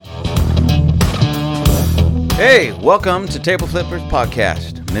Hey, welcome to Table Flippers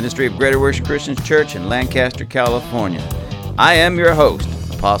Podcast, ministry of Greater Works Christian Church in Lancaster, California. I am your host,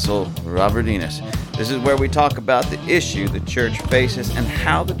 Apostle Robert Enos. This is where we talk about the issue the church faces and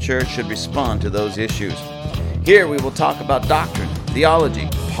how the church should respond to those issues. Here we will talk about doctrine, theology,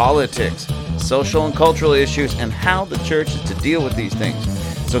 politics, social and cultural issues, and how the church is to deal with these things.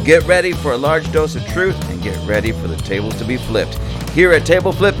 So get ready for a large dose of truth and get ready for the tables to be flipped. Here at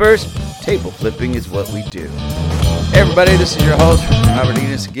Table Flippers, table flipping is what we do. Hey everybody, this is your host, Robert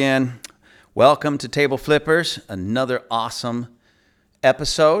Enos again. Welcome to Table Flippers, another awesome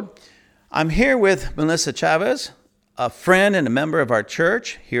episode. I'm here with Melissa Chavez, a friend and a member of our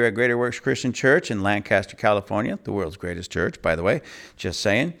church here at Greater Works Christian Church in Lancaster, California, the world's greatest church, by the way, just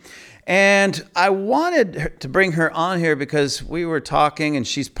saying. And I wanted to bring her on here because we were talking, and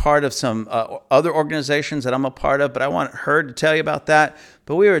she's part of some other organizations that I'm a part of, but I want her to tell you about that.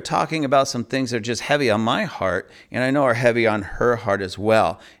 But we were talking about some things that are just heavy on my heart, and I know are heavy on her heart as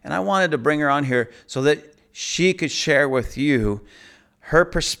well. And I wanted to bring her on here so that she could share with you her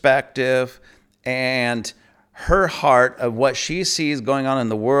perspective and her heart of what she sees going on in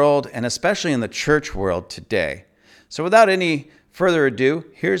the world, and especially in the church world today. So without any further ado,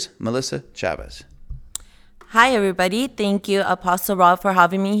 here's Melissa Chavez. Hi, everybody. Thank you, Apostle Rob, for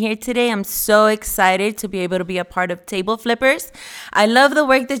having me here today. I'm so excited to be able to be a part of Table Flippers. I love the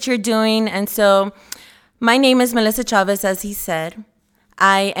work that you're doing. And so my name is Melissa Chavez, as he said.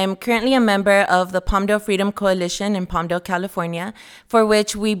 I am currently a member of the Palmdale Freedom Coalition in Palmdale, California, for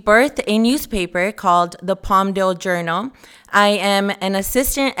which we birthed a newspaper called the Palmdale Journal. I am an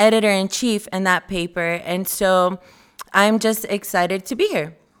assistant editor-in-chief in that paper. And so I'm just excited to be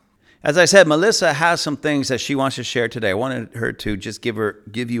here. As I said, Melissa has some things that she wants to share today. I wanted her to just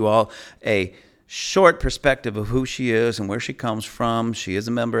give you all a short perspective of who she is and where she comes from. She is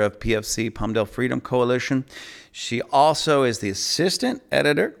a member of PFC, Palmdale Freedom Coalition. She also is the assistant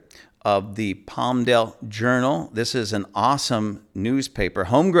editor of the Palmdale Journal. This is an awesome newspaper,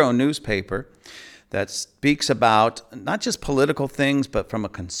 homegrown newspaper that speaks about not just political things, but from a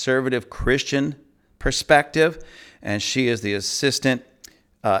conservative Christian perspective. And she is the assistant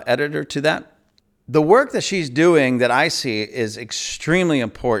editor to that. The work that she's doing that I see is extremely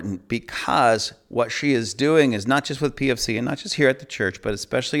important because what she is doing is not just with PFC and not just here at the church, but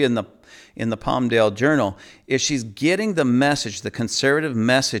especially in the Palmdale Journal, is she's getting the message, the conservative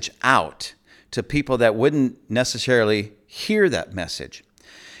message out to people that wouldn't necessarily hear that message.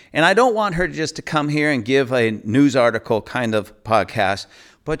 And I don't want her just to come here and give a news article kind of podcast,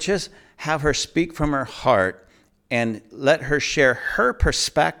 but just have her speak from her heart and let her share her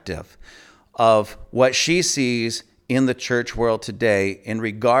perspective of what she sees in the church world today in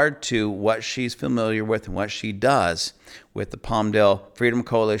regard to what she's familiar with and what she does with the Palmdale Freedom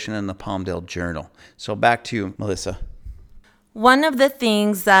Coalition and the Palmdale Journal. So back to you, Melissa. One of the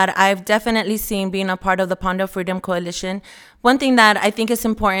things that I've definitely seen being a part of the Palmdale Freedom Coalition, one thing that I think is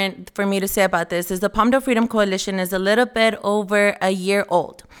important for me to say about this is the Palmdale Freedom Coalition is a little bit over a year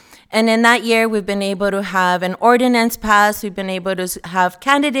old. And in that year, we've been able to have an ordinance passed. We've been able to have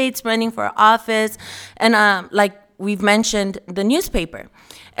candidates running for office. And like we've mentioned, the newspaper.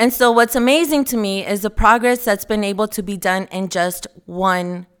 And so what's amazing to me is the progress that's been able to be done in just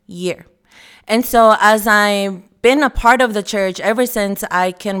 1 year. And so as I've been a part of the church ever since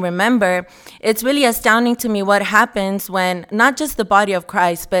I can remember, it's really astounding to me what happens when not just the body of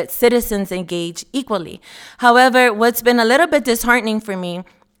Christ, but citizens engage equally. However, what's been a little bit disheartening for me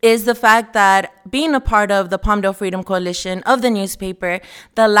is the fact that being a part of the Palmdale Freedom Coalition, of the newspaper,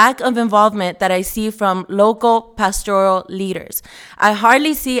 the lack of involvement that I see from local pastoral leaders. I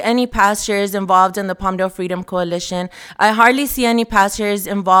hardly see any pastors involved in the Palmdale Freedom Coalition. I hardly see any pastors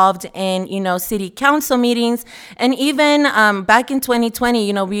involved in, city council meetings. And even back in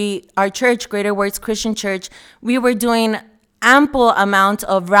 2020, our church, Greater Works Christian Church, we were doing ample amount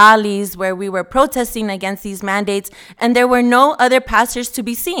of rallies where we were protesting against these mandates, and there were no other pastors to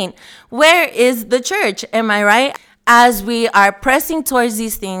be seen. Where is the church? Am I right? As we are pressing towards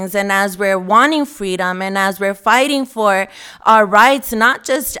these things, and as we're wanting freedom, and as we're fighting for our rights, not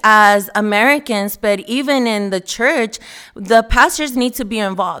just as Americans, but even in the church, the pastors need to be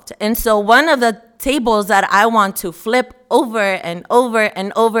involved. And so one of the tables that I want to flip over and over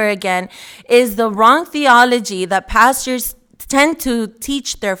and over again is the wrong theology that pastors tend to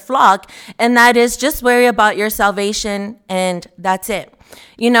teach their flock, and that is just worry about your salvation and that's it.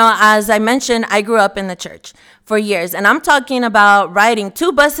 As I mentioned, I grew up in the church for years, and I'm talking about riding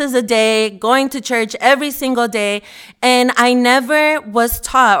 2 buses a day, going to church every single day. And I never was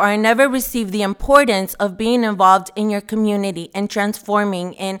taught, or I never received the importance of being involved in your community and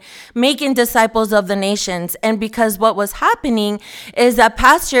transforming and making disciples of the nations. And because what was happening is that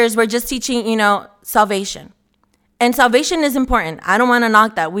pastors were just teaching, salvation. And salvation is important. I don't want to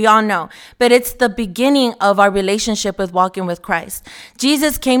knock that. We all know. But it's the beginning of our relationship with walking with Christ.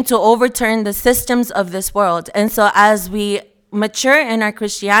 Jesus came to overturn the systems of this world. And so as we mature in our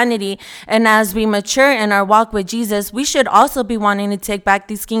Christianity and as we mature in our walk with Jesus, we should also be wanting to take back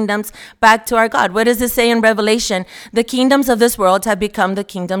these kingdoms back to our God. What does it say in Revelation? The kingdoms of this world have become the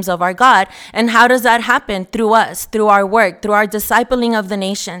kingdoms of our God. And how does that happen? Through us, through our work, through our discipling of the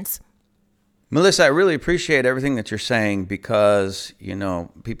nations. Melissa, I really appreciate everything that you're saying because,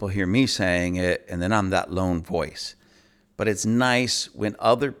 people hear me saying it and then I'm that lone voice. But it's nice when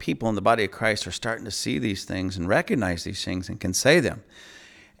other people in the body of Christ are starting to see these things and recognize these things and can say them.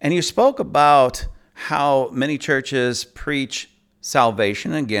 And you spoke about how many churches preach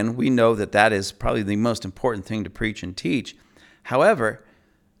salvation. Again, we know that is probably the most important thing to preach and teach. However,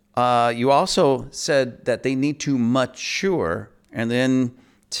 you also said that they need to mature and then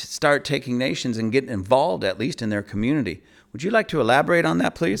start taking nations and getting involved, at least in their community. Would you like to elaborate on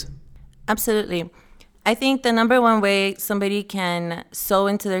that, please? Absolutely. I think the number one way somebody can sow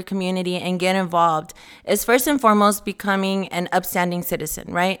into their community and get involved is first and foremost becoming an upstanding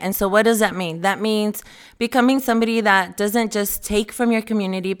citizen, right? And so what does that mean? That means becoming somebody that doesn't just take from your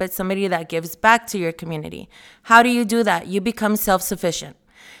community, but somebody that gives back to your community. How do you do that? You become self-sufficient.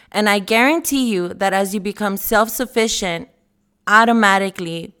 And I guarantee you that as you become self-sufficient,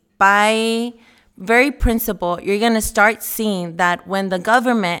 automatically, by very principle, you're going to start seeing that when the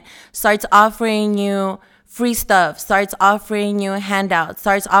government starts offering you free stuff, starts offering you handouts,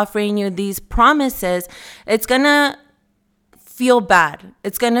 starts offering you these promises, it's going to feel bad.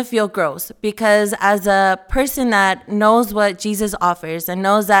 It's going to feel gross, because as a person that knows what Jesus offers and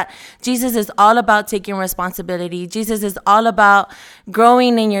knows that Jesus is all about taking responsibility, Jesus is all about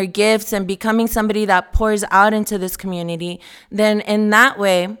growing in your gifts and becoming somebody that pours out into this community, then in that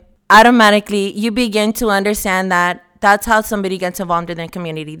way, automatically you begin to understand that that's how somebody gets involved in their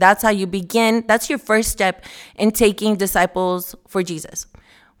community. That's how you begin. That's your first step in taking disciples for Jesus.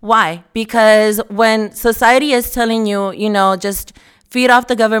 Why? Because when society is telling you, just feed off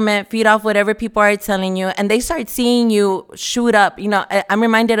the government, feed off whatever people are telling you, and they start seeing you shoot up. I'm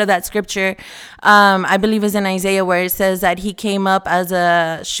reminded of that scripture, I believe is in Isaiah, where it says that he came up as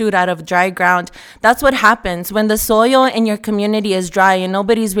a shoot out of dry ground. That's what happens when the soil in your community is dry and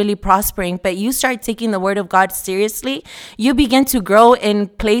nobody's really prospering, but you start taking the word of God seriously. You begin to grow in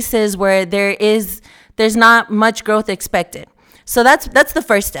places where there's not much growth expected. So that's the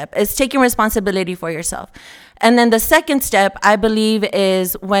first step, is taking responsibility for yourself. And then the second step, I believe,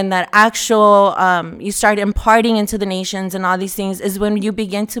 is when that actual, you start imparting into the nations and all these things, is when you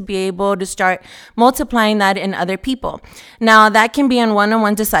begin to be able to start multiplying that in other people. Now, that can be in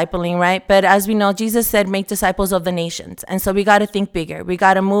one-on-one discipling, right? But as we know, Jesus said, make disciples of the nations. And so we got to think bigger. We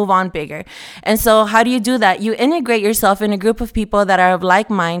got to move on bigger. And so how do you do that? You integrate yourself in a group of people that are of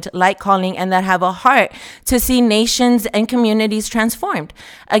like mind, like calling, and that have a heart to see nations and communities transformed.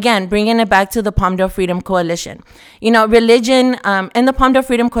 Again, bringing it back to the Palmdale Freedom Coalition. Religion, in the Palmdale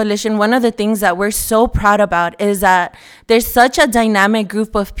Freedom Coalition, one of the things that we're so proud about is that there's such a dynamic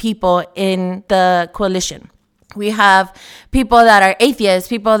group of people in the coalition. We have people that are atheists,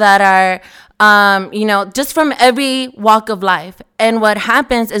 people that are, just from every walk of life. And what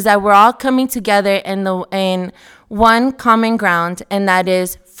happens is that we're all coming together in one common ground, and that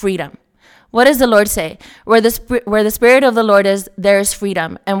is freedom. What does the Lord say? Where the Spirit of the Lord is, there is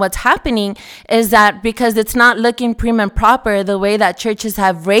freedom. And what's happening is that because it's not looking prim and proper the way that churches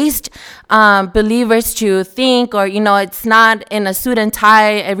have raised believers to think, or, it's not in a suit and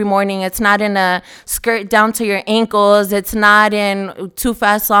tie every morning. It's not in a skirt down to your ankles. It's not in 2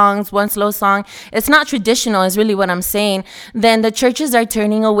 fast songs, 1 slow song. It's not traditional is really what I'm saying. Then the churches are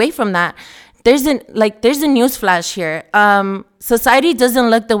turning away from that. There's a news flash here. Society doesn't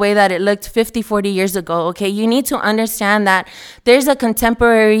look the way that it looked 50, 40 years ago, okay? You need to understand that there's a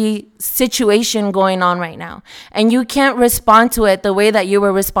contemporary situation going on right now, and you can't respond to it the way that you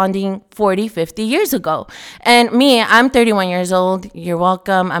were responding 40, 50 years ago. And me, I'm 31 years old. You're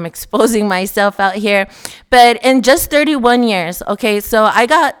welcome. I'm exposing myself out here. But in just 31 years, okay, so I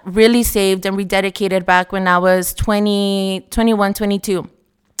got really saved and rededicated back when I was 21, 22.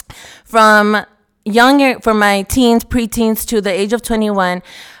 From younger, from my teens, preteens to the age of 21,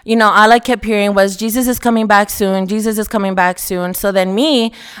 all I kept hearing was Jesus is coming back soon. Jesus is coming back soon. So then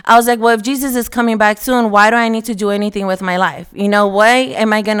I was like, well, if Jesus is coming back soon, why do I need to do anything with my life? Why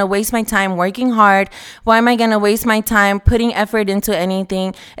am I going to waste my time working hard? Why am I going to waste my time putting effort into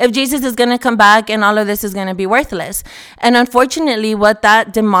anything if Jesus is going to come back and all of this is going to be worthless? And unfortunately, what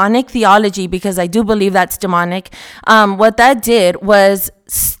that demonic theology, because I do believe that's demonic, what that did was,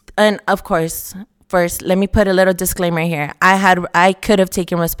 and of course, first, let me put a little disclaimer here. I could have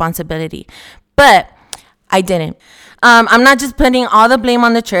taken responsibility, but I didn't. I'm not just putting all the blame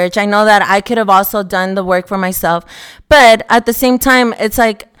on the church. I know that I could have also done the work for myself, but at the same time, it's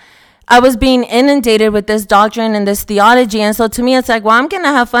like I was being inundated with this doctrine and this theology, and so to me, it's like, well, I'm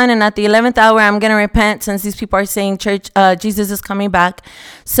gonna have fun, and at the 11th hour, I'm gonna repent since these people are saying Jesus is coming back,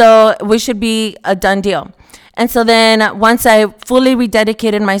 so we should be a done deal. And so then once I fully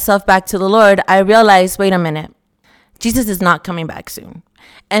rededicated myself back to the Lord, I realized, wait a minute, Jesus is not coming back soon.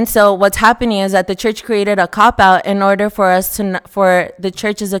 And so what's happening is that the church created a cop-out in order for the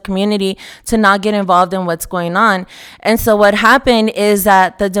church as a community to not get involved in what's going on. And so what happened is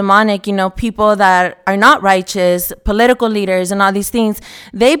that the demonic, people that are not righteous, political leaders and all these things,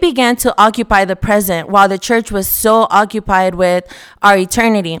 they began to occupy the present while the church was so occupied with our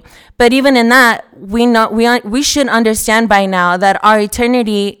eternity. But even in that, we should understand by now that our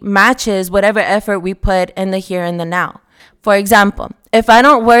eternity matches whatever effort we put in the here and the now. For example, if I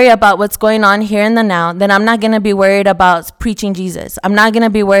don't worry about what's going on here and the now, then I'm not going to be worried about preaching Jesus. I'm not going to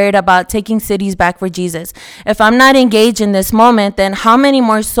be worried about taking cities back for Jesus. If I'm not engaged in this moment, then how many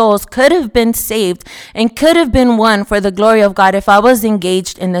more souls could have been saved and could have been won for the glory of God if I was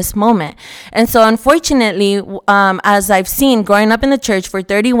engaged in this moment? And so unfortunately, as I've seen growing up in the church for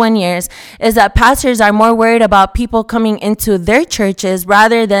 31 years, is that pastors are more worried about people coming into their churches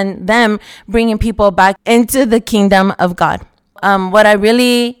rather than them bringing people back into the kingdom of God. What I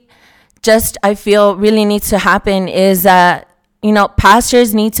feel really needs to happen is that,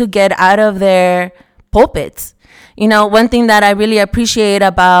 pastors need to get out of their pulpits. One thing that I really appreciate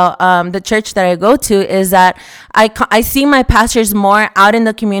about the church that I go to is that I see my pastors more out in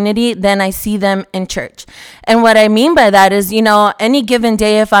the community than I see them in church. And what I mean by that is, any given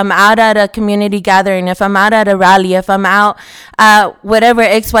day, if I'm out at a community gathering, if I'm out at a rally, if I'm out at whatever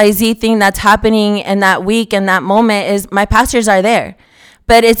XYZ thing that's happening in that week and that moment, is my pastors are there.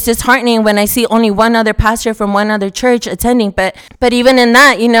 But it's disheartening when I see only one other pastor from one other church attending. But even in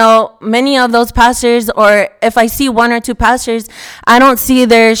that, many of those pastors, or if I see one or two pastors, I don't see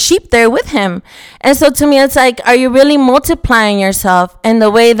their sheep there with him. And so to me, it's like, are you really multiplying yourself in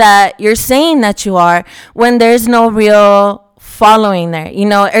the way that you're saying that you are when there's no real following there?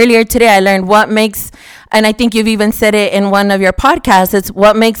 Earlier today, I learned what makes, and I think you've even said it in one of your podcasts, it's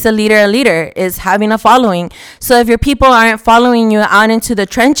what makes a leader is having a following. So if your people aren't following you out into the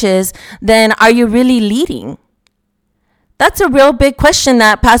trenches, then are you really leading? That's a real big question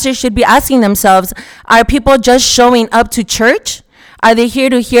that pastors should be asking themselves. Are people just showing up to church? Are they here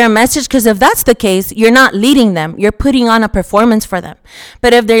to hear a message? Because if that's the case, you're not leading them. You're putting on a performance for them.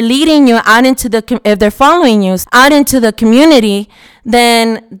 But if they're leading you out if they're following you out into the community,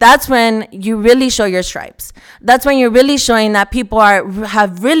 then that's when you really show your stripes. That's when you're really showing that people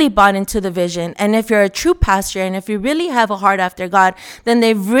have really bought into the vision. And if you're a true pastor and if you really have a heart after God, then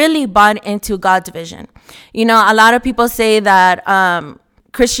they've really bought into God's vision. A lot of people say that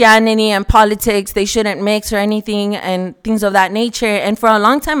Christianity and politics, they shouldn't mix or anything and things of that nature. And for a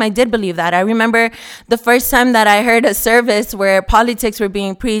long time, I did believe that. I remember the first time that I heard a service where politics were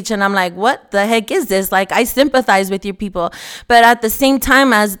being preached, and I'm like, what the heck is this? Like, I sympathize with you people. But at the same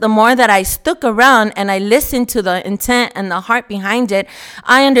time, as the more that I stuck around and I listened to the intent and the heart behind it,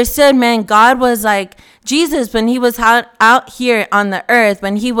 I understood, man, God was like, Jesus, when he was out here on the earth,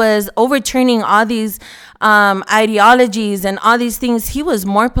 when he was overturning all these ideologies and all these things, he was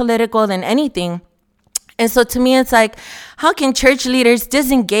more political than anything. And so to me, it's like, how can church leaders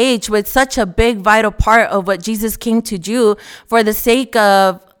disengage with such a big, vital part of what Jesus came to do for the sake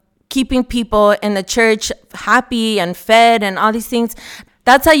of keeping people in the church happy and fed and all these things?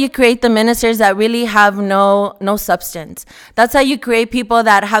 That's how you create the ministers that really have no substance. That's how you create people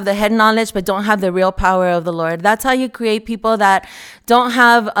that have the head knowledge but don't have the real power of the Lord. That's how you create people that don't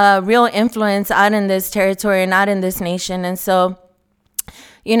have a real influence out in this territory and out in this nation. And so,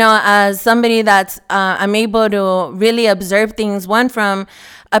 as somebody that's I'm able to really observe things, one from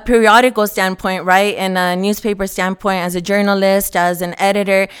a periodical standpoint, right, and a newspaper standpoint, as a journalist, as an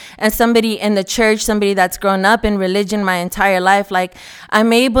editor, and somebody in the church, somebody that's grown up in religion my entire life, like,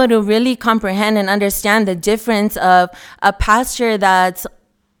 I'm able to really comprehend and understand the difference of a pastor that's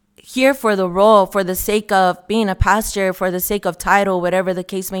here for the role, for the sake of being a pastor, for the sake of title, whatever the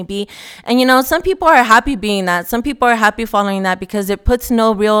case may be. And, some people are happy being that. Some people are happy following that because it puts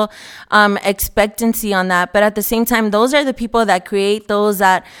no real expectancy on that. But at the same time, those are the people that create those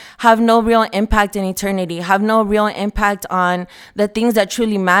that have no real impact in eternity, have no real impact on the things that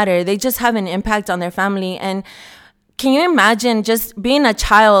truly matter. They just have an impact on their family. And can you imagine just being a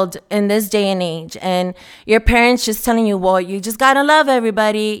child in this day and age and your parents just telling you, well, you just got to love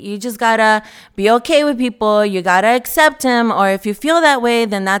everybody. You just got to be okay with people. You got to accept them. Or if you feel that way,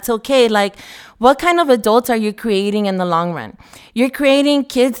 then that's okay. Like, what kind of adults are you creating in the long run? You're creating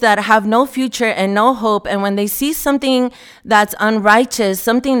kids that have no future and no hope. And when they see something that's unrighteous,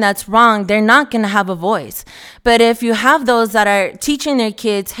 something that's wrong, they're not going to have a voice. But if you have those that are teaching their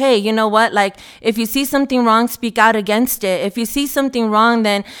kids, hey, you know what? Like, if you see something wrong, speak out against it. If you see something wrong,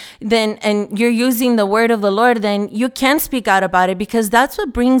 then and you're using the word of the Lord, then you can speak out about it, because that's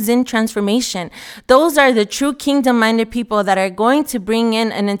what brings in transformation. Those are the true kingdom-minded people that are going to bring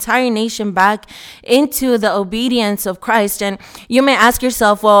in an entire nation back into the obedience of Christ. And you may ask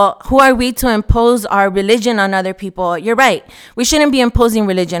yourself, well, who are we to impose our religion on other people? You're right. We shouldn't be imposing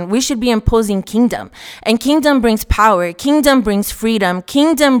religion. We should be imposing kingdom. And kingdom brings power. Kingdom brings freedom.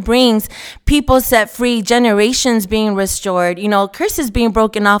 Kingdom brings people set free, generations being restored, curses being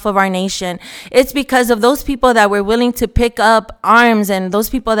broken off of our nation. It's because of those people that were willing to pick up arms and those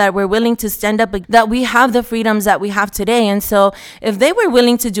people that were willing to stand up that we have the freedoms that we have today. And so if they were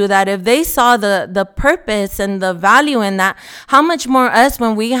willing to do that, if they saw the purpose and the value in that, how much more us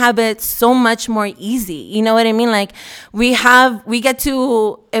when we have it so much more easy? You know what I mean? Like we get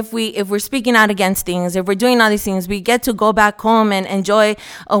to, if we're speaking out against things, if we're doing all these things, we get to go back home and enjoy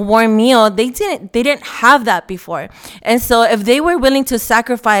a warm meal. They didn't have that before. And so if they were willing to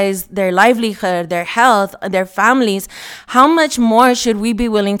sacrifice their livelihood, their health, their families, how much more should we be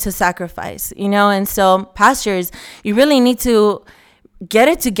willing to sacrifice? And so pastors, you really need to get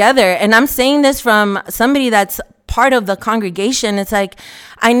it together. And I'm saying this from somebody that's part of the congregation. It's like,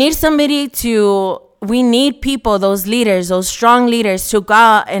 we need people, those leaders, those strong leaders, to go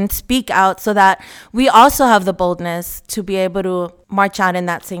out and speak out so that we also have the boldness to be able to march out in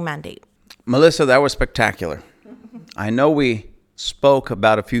that same mandate. Melissa, that was spectacular. I know we spoke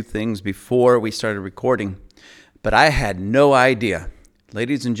about a few things before we started recording, but I had no idea.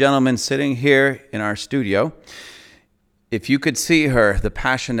 Ladies and gentlemen, sitting here in our studio, if you could see her, the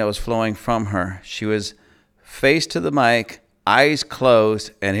passion that was flowing from her, she was face to the mic, eyes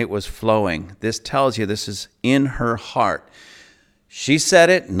closed, and it was flowing. This tells you this is in her heart. She said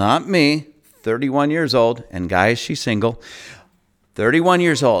it, not me, 31 years old, and guys, she's single, 31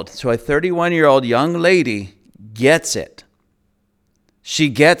 years old. So a 31-year-old young lady gets it. She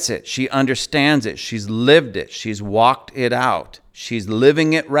gets it. She understands it. She's lived it. She's walked it out. She's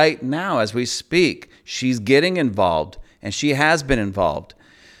living it right now as we speak. She's getting involved. And she has been involved.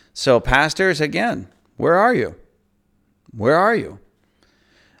 So pastors, again, where are you? Where are you?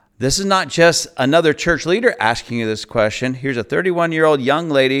 This is not just another church leader asking you this question. Here's a 31-year-old young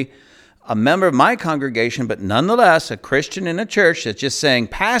lady, a member of my congregation, but nonetheless a Christian in a church that's just saying,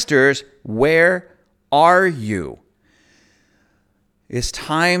 pastors, where are you? It's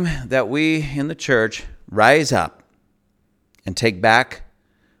time that we in the church rise up and take back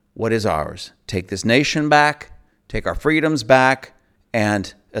what is ours. Take this nation back. Take our freedoms back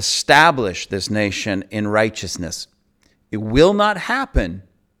and establish this nation in righteousness. It will not happen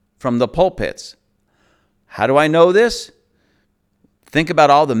from the pulpits. How do I know this? Think about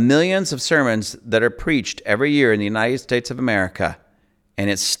all the millions of sermons that are preached every year in the United States of America, and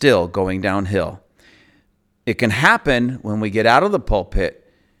it's still going downhill. It can happen when we get out of the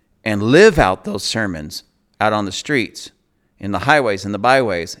pulpit and live out those sermons out on the streets, in the highways, in the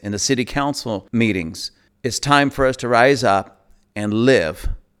byways, in the city council meetings. It's time for us to rise up and live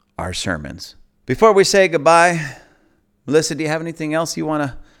our sermons. Before we say goodbye, Melissa, do you have anything else you want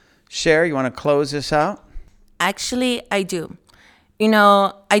to share? You want to close this out? Actually, I do.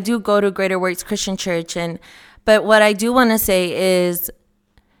 I do go to Greater Works Christian Church, but what I do want to say is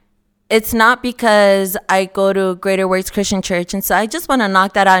it's not because I go to Greater Works Christian Church. And so I just want to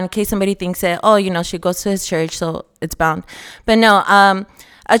knock that out in case somebody thinks that, she goes to his church, so it's bound. But no,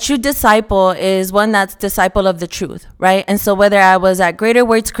 a true disciple is one that's disciple of the truth, right? And so whether I was at Greater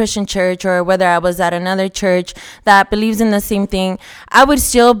Works Christian Church or whether I was at another church that believes in the same thing, I would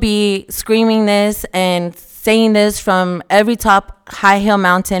still be screaming this and saying this from every top high hill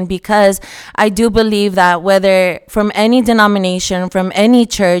mountain, because I do believe that whether from any denomination, from any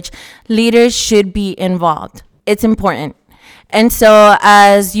church, leaders should be involved. It's important. And so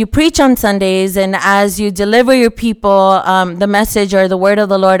as you preach on Sundays and as you deliver your people the message or the word of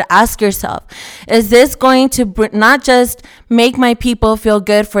the Lord, ask yourself, is this going to not just make my people feel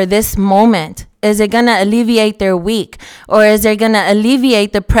good for this moment? Is it going to alleviate their week? Or is it going to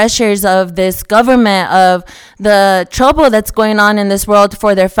alleviate the pressures of this government, of the trouble that's going on in this world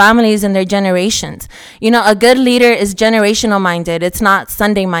for their families and their generations? You know, a good leader is generational minded. It's not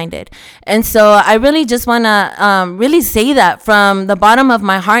Sunday minded. And so I really just want to really say that from the bottom of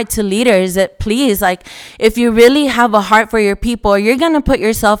my heart to leaders, that please, like, if you really have a heart for your people, you're going to put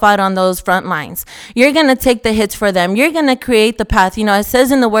yourself out on those front lines. You're going to take the hits for them. You're going to create the path. You know, it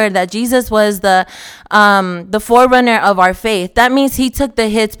says in the word that Jesus was the forerunner of our faith. That means he took the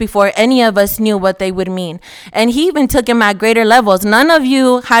hits before any of us knew what they would mean. And he even took them at greater levels. None of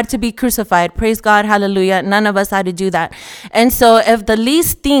you had to be crucified. Praise God. Hallelujah. None of us had to do that. And so if the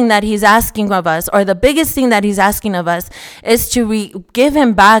least thing that he's asking of us, or the biggest thing that he's asking of us, is to give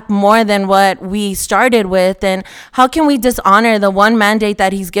him back more than what we started with, then how can we dishonor the one mandate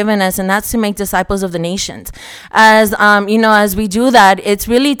that he's given us, and that's to make disciples of the nations? As as we do that, it's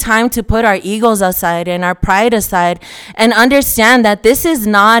really time to put our egos aside and our pride aside and understand that this is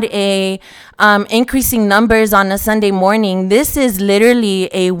not a increasing numbers on a Sunday morning. This is literally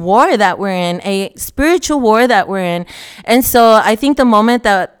a war that we're in, a spiritual war that we're in. And so I think the moment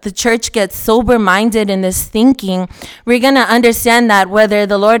that the church gets sober-minded in this thinking, we're going to understand that whether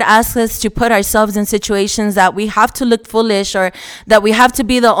the Lord asks us to put ourselves in situations that we have to look foolish, or that we have to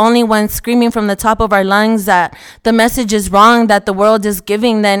be the only ones screaming from the top of our lungs that the message is wrong that the world is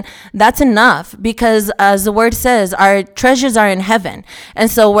giving, then that's enough. Because as the word says, our treasures are in heaven.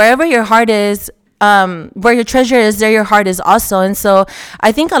 And so wherever your heart is, where your treasure is, there your heart is also. And so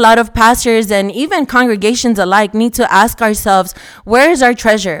I think a lot of pastors and even congregations alike need to ask ourselves, where is our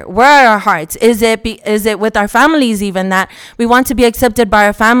treasure? Where are our hearts? Is it with our families, even, that we want to be accepted by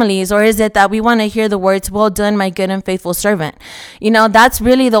our families? Or is it that we want to hear the words, well done, my good and faithful servant? You know, that's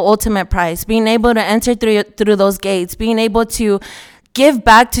really the ultimate prize, being able to enter through those gates, being able to give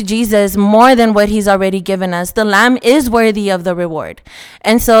back to Jesus more than what he's already given us. The Lamb is worthy of the reward.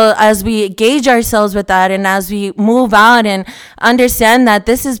 And so as we gauge ourselves with that, and as we move out and understand that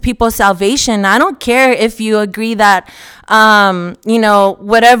this is people's salvation, I don't care if you agree that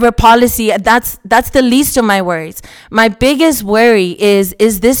whatever policy, that's the least of my worries. My biggest worry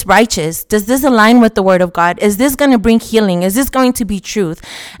is this righteous? Does this align with the word of God? Is this going to bring healing? Is this going to be truth?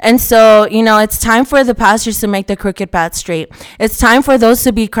 And so, it's time for the pastors to make the crooked path straight. It's time for those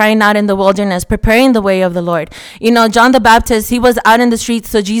to be crying out in the wilderness, preparing the way of the Lord. John the Baptist, he was out in the streets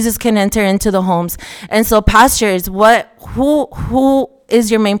so Jesus can enter into the homes. And so pastors, who is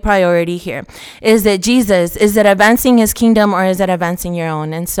your main priority here? Is it Jesus? Is it advancing his kingdom, or is it advancing your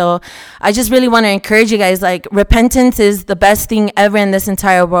own? And so I just really want to encourage you guys, like, repentance is the best thing ever in this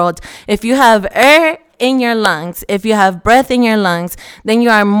entire world. If you have air in your lungs, if you have breath in your lungs, then you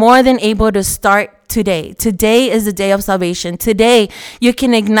are more than able to start today. Today is the day of salvation. Today, you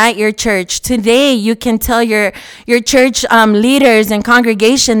can ignite your church. Today, you can tell your church leaders and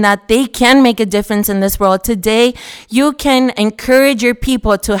congregation that they can make a difference in this world. Today, you can encourage your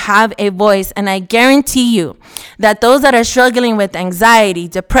people to have a voice. And I guarantee you that those that are struggling with anxiety,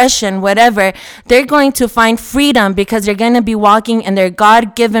 depression, whatever, they're going to find freedom, because they're going to be walking in their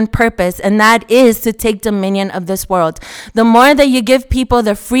God-given purpose, and that is to take dominion of this world. The more that you give people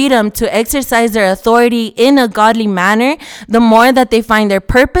the freedom to exercise their authority in a godly manner, the more that they find their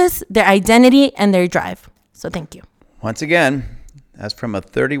purpose, their identity, and their drive. So thank you. Once again, that's from a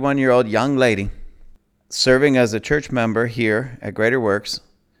 31-year-old young lady serving as a church member here at Greater Works,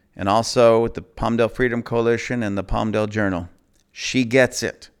 and also with the Palmdale Freedom Coalition and the Palmdale Journal. She gets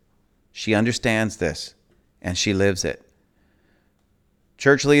it. She understands this, and she lives it.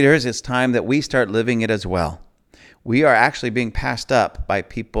 Church leaders, it's time that we start living it as well. We are actually being passed up by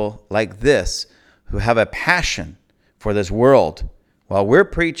people like this, who have a passion for this world. While we're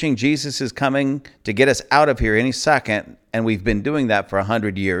preaching Jesus is coming to get us out of here any second, and we've been doing that for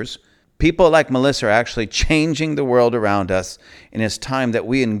 100 years, people like Melissa are actually changing the world around us, and it's time that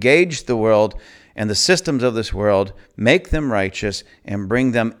we engage the world and the systems of this world, make them righteous, and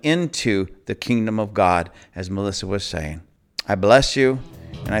bring them into the kingdom of God, as Melissa was saying. I bless you,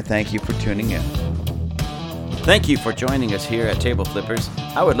 and I thank you for tuning in. Thank you for joining us here at Table Flippers.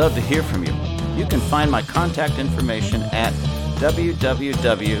 I would love to hear from you. You can find my contact information at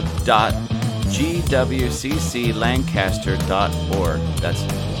www.gwcclancaster.org. That's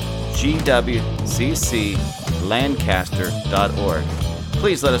gwcclancaster.org.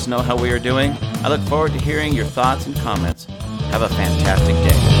 Please let us know how we are doing. I look forward to hearing your thoughts and comments. Have a fantastic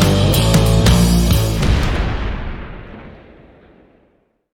day.